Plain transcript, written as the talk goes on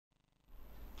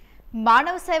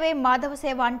మానవ సేవే మాధవ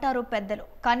సేవ అంటారు పెద్దలు,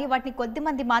 కానీ వాటిని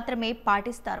కొద్దిమంది మాత్రమే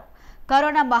పాటిస్తారు.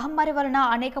 కరోనా మహమ్మారి వలన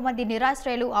అనేక మంది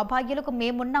నిరాశ్రయులు అభాగ్యులకు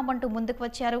మేమున్నామంటూ ముందుకు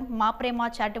వచ్చారు మా ప్రేమ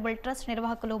చారిటబుల్ ట్రస్ట్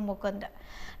నిర్వాహకులు ముకుంద్.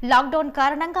 లాక్డౌన్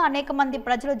కారణంగా అనేక మంది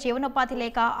ప్రజలు జీవనోపాధి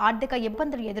లేక ఆర్థిక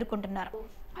ఇబ్బందులు ఎదుర్కొంటున్నారు.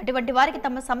 అటువంటి వారికి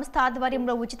తమ సంస్థ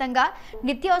ఆధ్వర్యంలో ఉచితంగా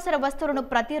నిత్యావసర వస్తువులను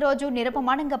ప్రతిరోజు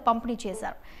నిరపమానంగా పంపిణీ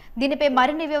చేశారు. దీనిపై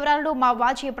మరిన్ని వివరాలు మా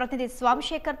వాజీ ప్రతినిధి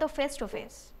స్వామిశేఖర్తో ఫేస్ టు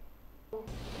ఫేస్.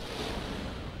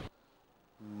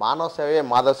 మానవ సేవే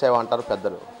మాధవ సేవ అంటారు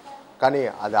పెద్దలు, కానీ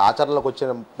అది ఆచరణలోకి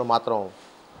వచ్చినప్పుడు మాత్రం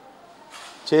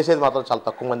చేసేది మాత్రం చాలా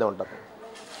తక్కువ మందే ఉంటారు.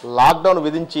 లాక్డౌన్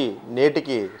విధించి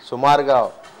నేటికి సుమారుగా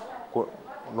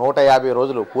 150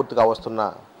 రోజులు పూర్తిగా వస్తున్న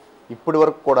ఇప్పటి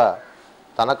వరకు కూడా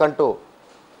తనకంటూ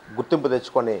గుర్తింపు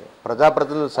తెచ్చుకొని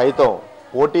ప్రజాప్రతినిధులు సైతం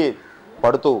పోటీ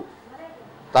పడుతూ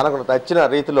తనకు నచ్చిన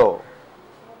రీతిలో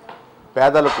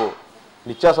పేదలకు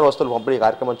నిత్యావసర వస్తువులు పంపిణీ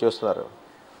కార్యక్రమం చేస్తున్నారు.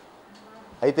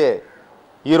 అయితే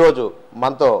ఈరోజు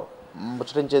మనతో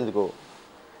ముచ్చటించేందుకు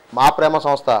మా ప్రేమ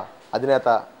సంస్థ అధినేత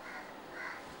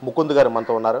ముకుంద్ గారు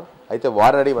మనతో ఉన్నారు. అయితే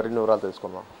వారిని అడిగి మరిన్ని వివరాలు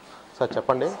తెలుసుకుందాం. సార్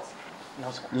చెప్పండి,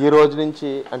 ఈ రోజు నుంచి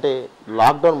అంటే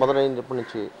లాక్డౌన్ మొదలైనప్పటి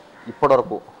నుంచి ఇప్పటి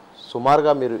వరకు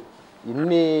సుమారుగా మీరు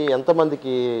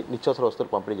ఎంతమందికి నిత్యావసర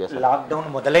వస్తువులు పంపిణీ చేస్తారు? లాక్డౌన్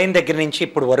మొదలైన దగ్గర నుంచి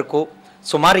ఇప్పుడు వరకు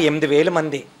సుమారు 8,000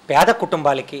 మంది పేద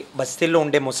కుటుంబాలకి, బస్తీల్లో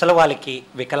ఉండే ముసలి వాళ్ళకి,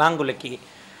 వికలాంగులకి,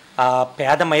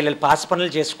 పేద మహిళలు, పాస్ పనులు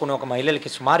చేసుకునే ఒక మహిళలకి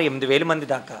సుమారు 8,000 మంది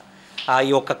దాకా ఈ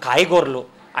యొక్క కాయగూరలు,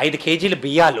 5 కేజీల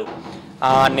బియ్యాలు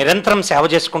నిరంతరం సేవ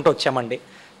చేసుకుంటూ వచ్చామండి.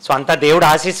 సో అంతా దేవుడు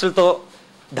ఆశీస్సులతో,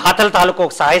 దాతల తాలూకు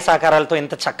ఒక సహాయ సహకారాలతో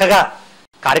ఇంత చక్కగా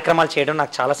కార్యక్రమాలు చేయడం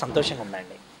నాకు చాలా సంతోషంగా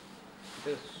ఉందండి.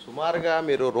 సుమారుగా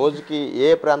మీరు రోజుకి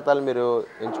ఏ ప్రాంతాలు మీరు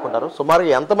ఎంచుకుంటారు?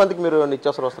 సుమారుగా ఎంతమందికి మీరు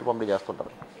నిత్యావసర వస్తువులు పంపిణీ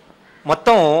చేస్తుంటారు?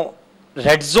 మొత్తం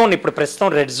రెడ్ జోన్, ఇప్పుడు ప్రస్తుతం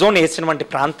రెడ్ జోన్ వేసినటువంటి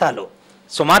ప్రాంతాలు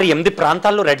సుమారు 8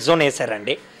 ప్రాంతాల్లో రెడ్ జోన్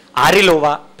వేశారండి.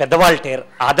 ఆరిలోవా, పెద్దవాల్టేర్,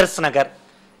 ఆదర్శ్ నగర్,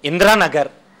 ఇంద్రానగర్,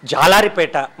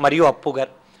 జాలారిపేట మరియు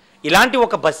అప్పుగర్, ఇలాంటి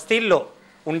ఒక బస్తీల్లో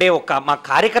ఉండే మా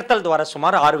కార్యకర్తల ద్వారా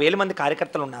సుమారు 6,000 మంది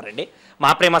కార్యకర్తలు ఉన్నారండి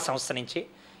మా ప్రేమ సంస్థ నుంచి.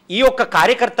 ఈ యొక్క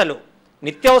కార్యకర్తలు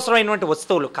నిత్యావసరమైనటువంటి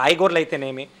వస్తువులు, కాయగూరలు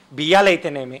అయితేనేమి, బియ్యాలు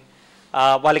అయితేనేమి,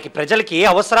 వాళ్ళకి ప్రజలకి ఏ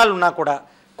అవసరాలు ఉన్నా కూడా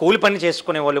కూలి పని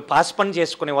చేసుకునే వాళ్ళు, పాస్ పని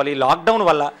చేసుకునే వాళ్ళు ఈ లాక్డౌన్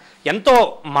వల్ల ఎంతో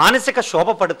మానసిక శోభ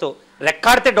పడుతూ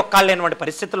రెక్కాడితే డొక్కాలు లేనివంటి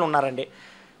పరిస్థితులు ఉన్నారండి.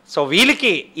 సో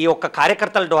వీళ్ళకి ఈ యొక్క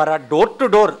కార్యకర్తల ద్వారా డోర్ టు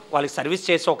డోర్ వాళ్ళకి సర్వీస్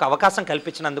చేసే ఒక అవకాశం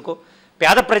కల్పించినందుకు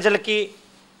పేద ప్రజలకి,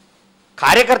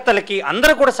 కార్యకర్తలకి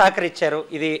అందరూ కూడా సహకరించారు.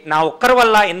 ఇది నా ఒక్కరి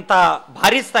వల్ల ఇంత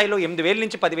భారీ స్థాయిలో 8,000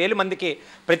 నుంచి 10,000 మందికి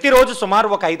ప్రతిరోజు సుమారు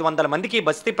ఒక 500 మందికి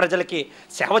బస్తీ ప్రజలకి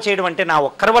సేవ చేయడం అంటే నా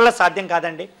ఒక్కరి వల్ల సాధ్యం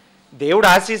కాదండి. దేవుడు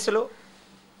ఆశీస్సులు,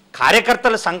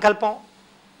 కార్యకర్తల సంకల్పం,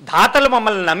 దాతలు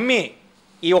మమ్మల్ని నమ్మి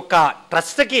ఈ యొక్క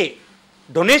ట్రస్ట్కి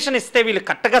డొనేషన్ ఇస్తే వీళ్ళు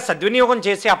కరెక్ట్గా సద్వినియోగం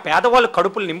చేసి ఆ పేదవాళ్ళు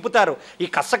కడుపులు నింపుతారు, ఈ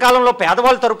కష్టకాలంలో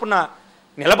పేదవాళ్ళ తరపున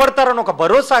నిలబడతారని ఒక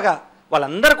భరోసాగా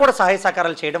వాళ్ళందరూ కూడా సహాయ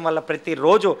సహకారాలు చేయడం వల్ల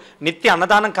ప్రతిరోజు నిత్య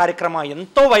అన్నదానం కార్యక్రమం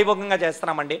ఎంతో వైభవంగా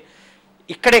చేస్తున్నామండి.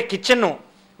 ఇక్కడే కిచెన్ను,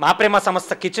 మా ప్రేమ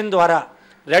సంస్థ కిచెన్ ద్వారా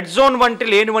రెడ్ జోన్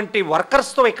లేనివంటి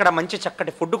వర్కర్స్తో ఇక్కడ మంచి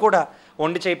చక్కటి ఫుడ్ కూడా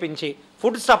వండి చేయించి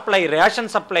food supply,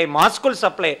 ration supply, మాస్కుల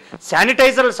supply,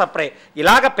 శానిటైజర్ల supply,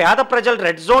 ఇలాగ పేద ప్రజలు,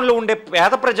 రెడ్ జోన్లో ఉండే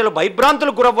పేద ప్రజలు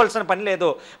భయభ్రాంతులు గురవ్వాల్సిన పని లేదు.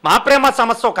 మా ప్రేమ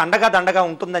సంస్థ ఒక అండగా దండగా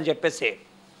ఉంటుందని చెప్పేసి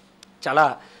చాలా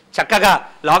చక్కగా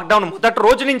లాక్డౌన్ మొదటి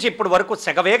రోజు నుంచి ఇప్పటి వరకు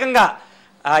శగవేగంగా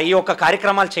ఈ యొక్క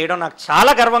కార్యక్రమాలు చేయడం నాకు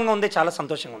చాలా గర్వంగా ఉంది, చాలా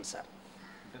సంతోషంగా ఉంది సార్.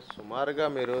 సుమారుగా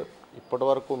మీరు ఇప్పటి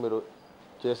వరకు మీరు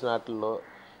చేసిన వాటిల్లో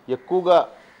ఎక్కువగా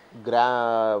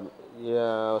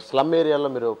స్లమ్ ఏరియాలో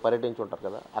మీరు పర్యటించి ఉంటారు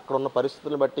కదా, అక్కడ ఉన్న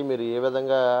పరిస్థితులను బట్టి మీరు ఏ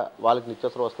విధంగా వాళ్ళకి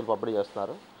నిత్యావసర వస్తువులు పంపిణీ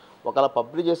చేస్తున్నారు? ఒకవేళ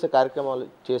పంపిణీ చేసే కార్యక్రమాలు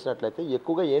చేసినట్లయితే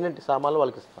ఎక్కువగా ఏంటి సామాన్లు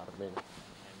వాళ్ళకి ఇస్తున్నారు? నేను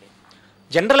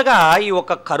జనరల్గా ఈ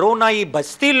ఒక కరోనా, ఈ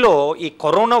బస్తీల్లో ఈ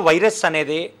కరోనా వైరస్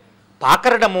అనేది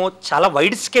పాకరడము చాలా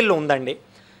వైడ్ స్కేల్లో ఉందండి.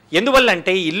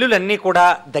 ఎందువల్లంటే ఇల్లులన్నీ కూడా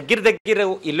దగ్గర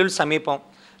ఇల్లుల సమీపం,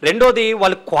 రెండోది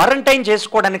వాళ్ళు క్వారంటైన్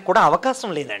చేసుకోవడానికి కూడా అవకాశం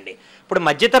లేదండి. ఇప్పుడు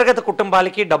మధ్యతరగతి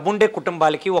కుటుంబాలకి, డబ్బుండే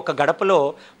కుటుంబాలకి ఒక గడపలో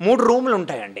 3 రూములు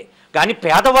ఉంటాయండి, కానీ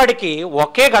పేదవాడికి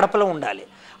ఒకే గడపలో ఉండాలి.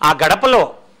 ఆ గడపలో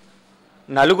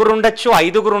 4 ఉండొచ్చు,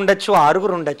 5 ఉండొచ్చు,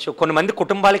 6 ఉండొచ్చు, కొంతమంది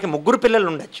కుటుంబాలకి 3 పిల్లలు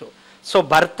ఉండొచ్చు. సో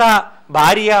భర్త,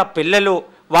 భార్య, పిల్లలు,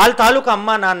 వాళ్ళ తాలూకు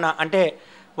అమ్మ నాన్న అంటే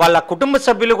వాళ్ళ కుటుంబ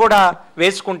సభ్యులు కూడా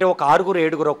వేసుకుంటే ఒక 6,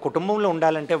 7 ఒక కుటుంబంలో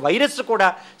ఉండాలంటే వైరస్ కూడా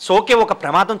సోకే ఒక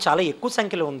ప్రమాదం చాలా ఎక్కువ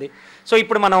సంఖ్యలో ఉంది. సో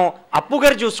ఇప్పుడు మనం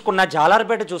అప్పుగారు చూసుకున్నా,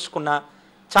 జాలార్పేట చూసుకున్నా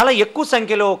చాలా ఎక్కువ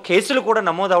సంఖ్యలో కేసులు కూడా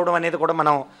నమోదవడం అనేది కూడా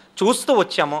మనం చూస్తూ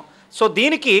వచ్చాము. సో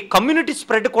దీనికి కమ్యూనిటీ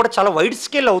స్ప్రెడ్ కూడా చాలా వైడ్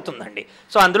స్కేల్ అవుతుందండి.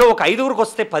 సో అందులో ఒక 5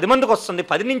 వస్తే 10 మందికి వస్తుంది,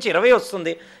 10 నుంచి 20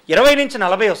 వస్తుంది, 20 నుంచి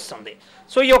 40 వస్తుంది.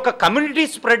 సో ఈ యొక్క కమ్యూనిటీ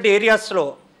స్ప్రెడ్ ఏరియాస్లో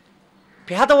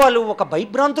పేదవాళ్ళు ఒక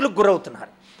భయభ్రాంతులకు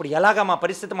గురవుతున్నారు. ఇప్పుడు ఎలాగా మా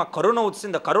పరిస్థితి, మా కరోనా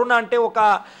వచ్చిందో, కరోనా అంటే ఒక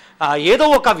ఏదో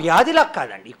ఒక వ్యాధిలా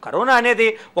కాదండి. కరోనా అనేది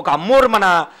ఒక మన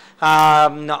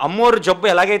అమ్మోరు జబ్బు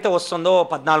ఎలాగైతే వస్తుందో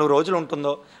 14 రోజులు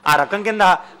ఉంటుందో ఆ రకం కింద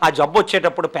ఆ జబ్బు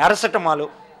వచ్చేటప్పుడు పారాసెటమాల్,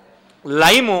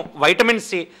 లైము, వైటమిన్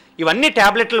సి ఇవన్నీ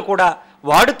ట్యాబ్లెట్లు కూడా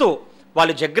వాడుతూ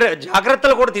వాళ్ళు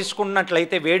జాగ్రత్తలు కూడా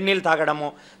తీసుకున్నట్లయితే వేడి నీళ్ళు తాగడము,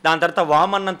 దాని తర్వాత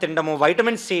వామన్నం తినడము,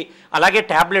 వైటమిన్ సి, అలాగే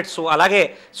ట్యాబ్లెట్స్, అలాగే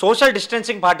సోషల్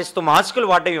డిస్టెన్సింగ్ పాటిస్తూ మాస్కులు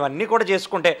వాడడం, ఇవన్నీ కూడా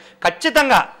చేసుకుంటే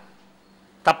ఖచ్చితంగా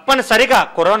తప్పనిసరిగా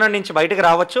కరోనా నుంచి బయటకు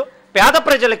రావచ్చు. పేద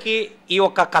ప్రజలకి ఈ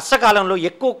ఒక్క కష్టకాలంలో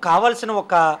ఎక్కువ కావాల్సిన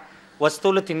ఒక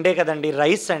వస్తువులు తిండే కదండి,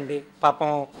 రైస్ అండి.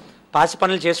 పాపం పాసి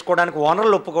పనులు చేసుకోవడానికి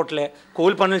ఓనర్లు ఒప్పుకోవట్లే,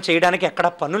 కూలి పనులు చేయడానికి ఎక్కడ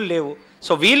పనులు లేవు.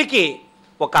 సో వీళ్ళకి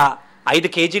ఒక 5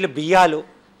 కేజీల బియ్యాలు,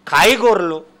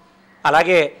 కాయగూరలు,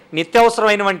 అలాగే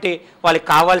నిత్యావసరమైనటువంటి వాళ్ళకి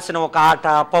కావాల్సిన ఒక ఆట,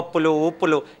 పప్పులు,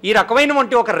 ఉప్పులు, ఈ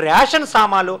రకమైనటువంటి ఒక రేషన్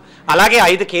సామాలు, అలాగే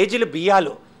 5 కేజీల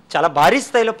బియ్యాలు చాలా భారీ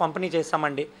స్థాయిలో పంపిణీ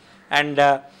చేశామండి. అండ్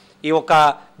ఈ ఒక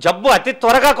జబ్బు అతి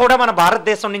త్వరగా కూడా మన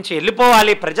భారతదేశం నుంచి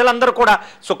వెళ్ళిపోవాలి, ప్రజలందరూ కూడా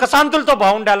సుఖశాంతులతో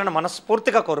బాగుండాలని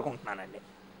మనస్ఫూర్తిగా కోరుకుంటున్నానండి.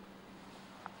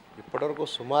 ఇప్పటివరకు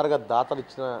సుమారుగా దాతలు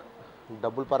ఇచ్చిన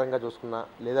డబ్బుల పరంగా చూసుకున్నా,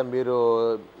 లేదా మీరు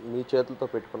మీ చేతులతో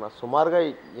పెట్టుకున్న సుమారుగా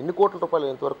ఎన్ని కోట్ల రూపాయలు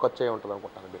ఎంతవరకు ఖర్చు అయి ఉంటుంది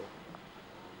అనుకుంటాను మీరు?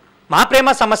 మా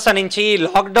ప్రేమ సంస్థ నుంచి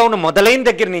లాక్డౌన్ మొదలైన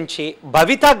దగ్గర నుంచి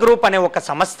భవిత గ్రూప్ అనే ఒక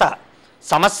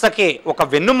సంస్థకి ఒక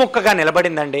వెన్నుముక్కగా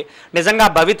నిలబడిందండి. నిజంగా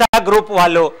భవిత గ్రూప్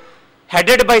వాళ్ళు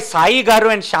హెడెడ్ బై సాయి గారు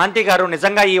అండ్ శాంతి గారు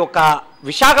నిజంగా ఈ యొక్క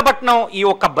విశాఖపట్నం ఈ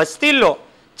యొక్క బస్తీల్లో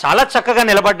చాలా చక్కగా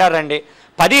నిలబడ్డారండి.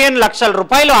 15 లక్షల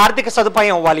రూపాయలు ఆర్థిక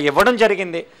సదుపాయం వాళ్ళు ఇవ్వడం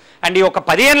జరిగింది. అండ్ ఈ ఒక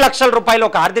 15 లక్షల రూపాయలు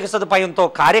ఒక ఆర్థిక సదుపాయంతో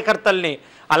కార్యకర్తల్ని,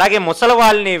 అలాగే ముసలి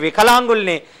వాళ్ళని,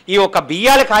 వికలాంగుల్ని ఈ ఒక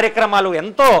బియ్యాల కార్యక్రమాలు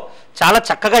ఎంతో చాలా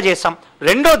చక్కగా చేశాం.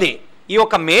 రెండోది, ఈ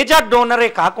ఒక మేజర్ డోనరే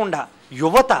కాకుండా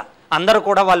యువత అందరూ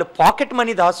కూడా వాళ్ళు పాకెట్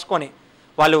మనీ దాచుకొని,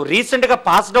 వాళ్ళు రీసెంట్గా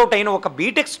పాస్డ్ అవుట్ అయిన ఒక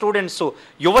బీటెక్ స్టూడెంట్స్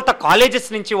యువత కాలేజెస్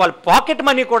నుంచి వాళ్ళు పాకెట్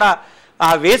మనీ కూడా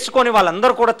వేసుకొని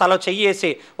వాళ్ళందరూ కూడా తల చెయ్యేసి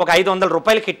ఒక 500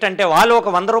 రూపాయల కిట్ అంటే వాళ్ళు ఒక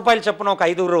 100 రూపాయలు చొప్పున ఒక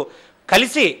 5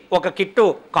 కలిసి ఒక కిట్టు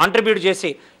కాంట్రిబ్యూట్ చేసి,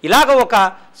 ఇలాగ ఒక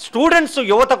స్టూడెంట్స్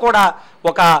యువత కూడా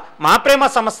ఒక మా ప్రేమ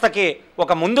సంస్థకి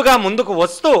ఒక ముందుకు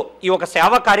వస్తూ ఈ ఒక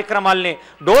సేవా కార్యక్రమాల్ని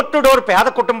డోర్ టు డోర్ పేద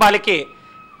కుటుంబాలకి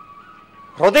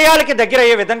హృదయాలకి దగ్గర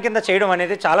అయ్యే విధం కింద చేయడం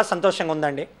అనేది చాలా సంతోషంగా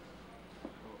ఉందండి.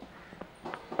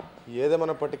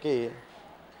 ఏదేమైనప్పటికీ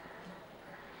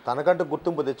తనకంటూ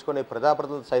గుర్తింపు తెచ్చుకొని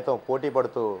ప్రజాప్రతినిధులు సైతం పోటీ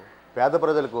పడుతూ పేద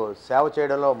ప్రజలకు సేవ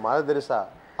చేయడంలో మదర్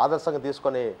ఆదర్శంగా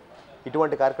తీసుకొని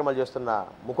ఇటువంటి కార్యక్రమాలు చేస్తున్న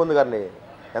ముకుంద్ గారిని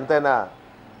ఎంతైనా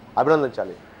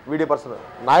అభినందించాలి. వీడియో పర్సన్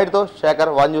నాయుడుతో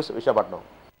శేఖర్, 1 న్యూస్, విశాఖపట్నం.